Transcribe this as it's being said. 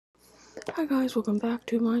Hi guys, welcome back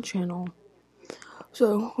to my channel.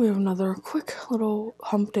 So, we have another quick little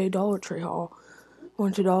hump day Dollar Tree haul.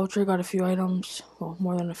 Went to Dollar Tree, got a few items, well,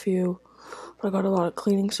 more than a few. But I got a lot of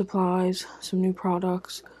cleaning supplies, some new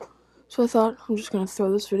products. So I thought I'm just going to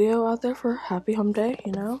throw this video out there for happy hump day,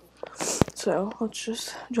 you know? So, let's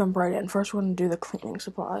just jump right in. First, we're going to do the cleaning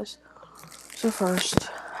supplies. So first,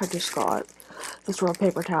 I just got this roll of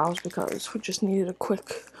paper towels because we just needed a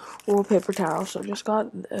quick roll of paper towel. So I just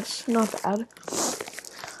got this, not bad.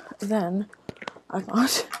 Then I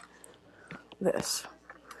got this.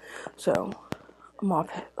 So, a mop,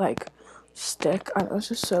 stick. I know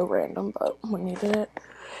this is so random, but we needed it.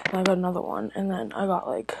 And I got another one. And then I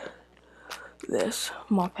got, this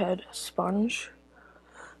mop head sponge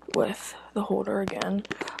with the holder again.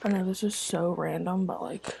 I know this is so random,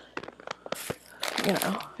 but,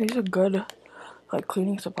 these are good,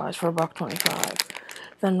 cleaning supplies for $1.25.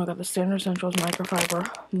 Then we got the Standard Essentials microfiber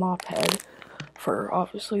mop head for,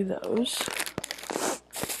 obviously, those.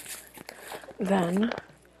 Then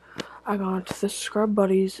I got the Scrub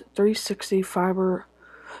Buddies 360 fiber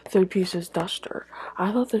 3 pieces duster.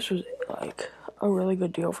 I thought this was a really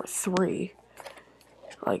good deal for three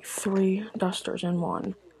dusters in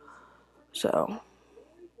one. So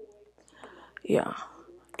yeah,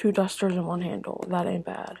 2 dusters and 1 handle. That ain't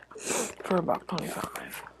bad for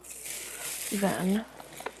 $1.25. Then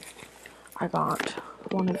I got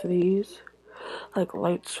one of these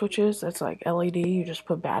light switches that's LED. You just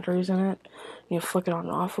put batteries in it and you flick it on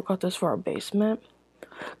and off. We got this for our basement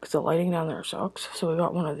because the lighting down there sucks, so we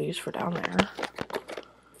got one of these for down there.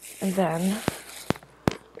 And then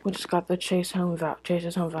we just got the Chase's Home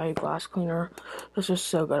Value glass cleaner. This is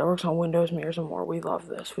so good. It works on windows, mirrors, and more. We love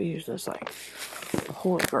this. We use this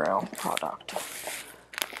holy grail product.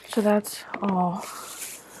 So that's all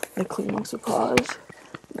the cleaning supplies.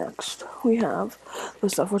 Next, we have the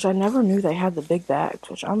stuff which I never knew they had, the big bags,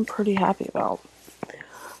 which I'm pretty happy about.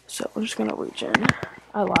 So we're just gonna reach in.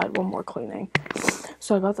 I lied, one more cleaning.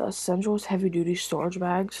 So I got the Essentials heavy duty storage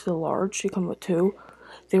bags, the large. They come with 2.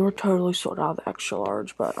 They were totally sold out of the extra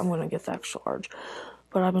large, but I'm gonna get the extra large.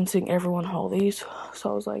 But I've been seeing everyone haul these,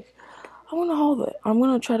 so I was like, I wanna haul it. I'm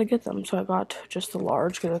gonna try to get them. So I got just the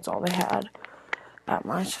large because that's all they had at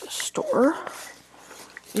my store.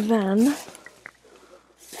 Then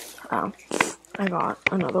I got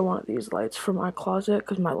another one of these lights for my closet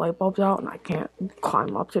because my light bulb's out and I can't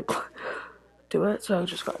climb up to do it. So I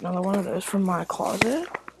just got another one of those from my closet.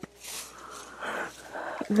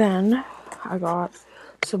 Then I got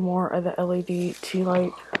some more of the LED tea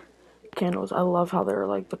light candles. I love how they're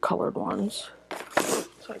the colored ones.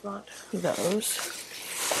 So I got those.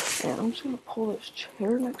 And I'm just gonna pull this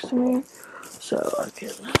chair next to me so I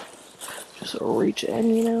can just reach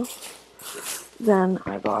in, you know. Then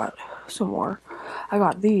I got some more. I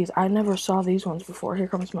got these. I never saw these ones before. Here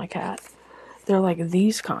comes my cat. They're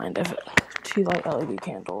these kind of tea light LED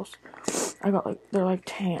candles. I got they're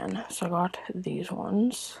tan. So I got these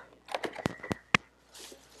ones.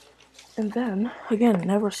 And then, again,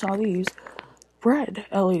 never saw these red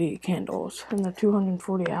LED candles in the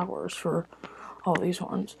 240 hours for all these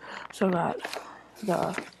ones. So I got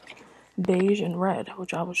the beige and red,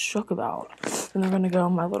 which I was shook about. And they're gonna go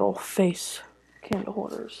in my little face candle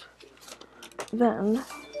holders. Then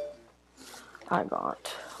I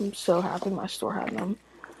got, I'm so happy my store had them,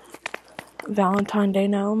 Valentine Day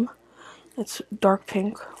gnome. It's dark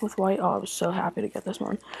pink with white. Oh, I was so happy to get this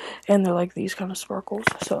one. And they're these kind of sparkles.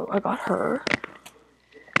 So I got her.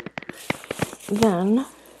 Then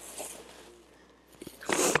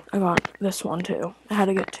I got this one too. I had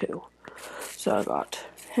to get 2. So I got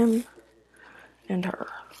him and her.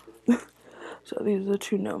 So these are the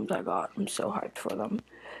 2 gnomes I got. I'm so hyped for them.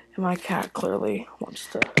 And my cat clearly wants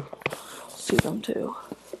to see them too.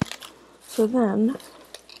 So then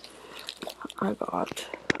I got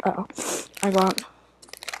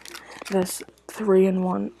this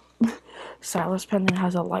 3-in-1 stylus pen and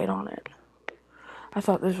has a light on it. I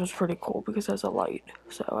thought this was pretty cool because it has a light.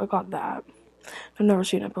 So I got that. I've never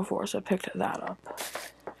seen it before, so I picked that up.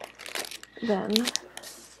 Then,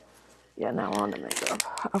 yeah, now we're on to makeup.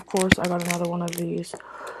 Of course, I got another one of these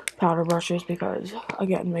powder brushes because,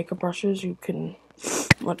 again, makeup brushes,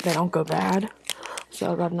 they don't go bad.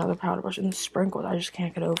 So I got another powder brush, and the sprinkled, I just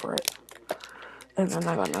can't get over it. And then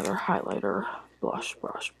I got another highlighter, blush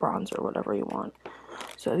brush, bronzer, whatever you want.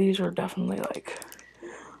 So these are definitely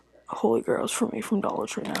holy grails for me from Dollar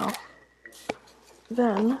Tree now.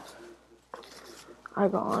 Then I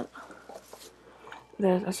got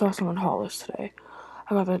this. I saw someone haul this today.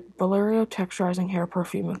 I got the Valerio texturizing hair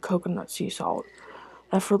perfume and coconut sea salt.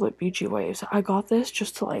 Effortless Beachy Waves. I got this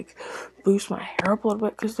just to like boost my hair up a little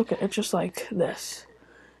bit because look at it, just like this.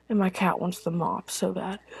 And my cat wants the mop so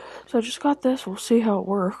bad. So I just got this. We'll see how it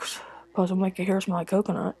works. Plus it'll make your hair smell like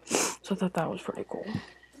coconut. So I thought that was pretty cool.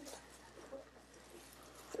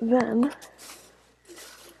 Then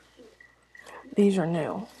these are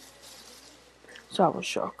new. So I was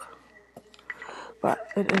shook. But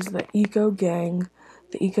it is the Eco Gang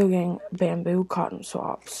bamboo cotton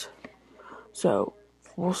swabs. So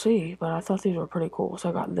we'll see, but I thought these were pretty cool. So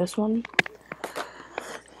I got this one,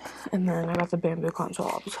 and then I got the bamboo cotton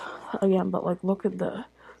swabs again. But like, look at the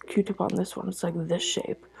Q-tip on this one. It's like this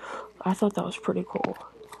shape. I thought that was pretty cool.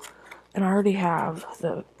 And I already have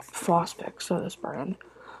the floss picks of this brand,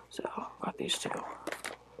 so I got these two.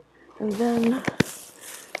 And then,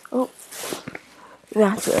 oh,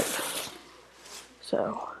 that's it.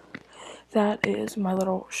 So that is my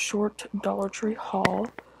little short Dollar Tree haul.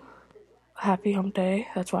 Happy hump day.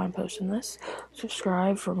 That's why I'm posting this.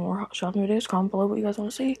 Subscribe for more shopping videos. Comment below what you guys want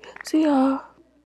to see. See ya!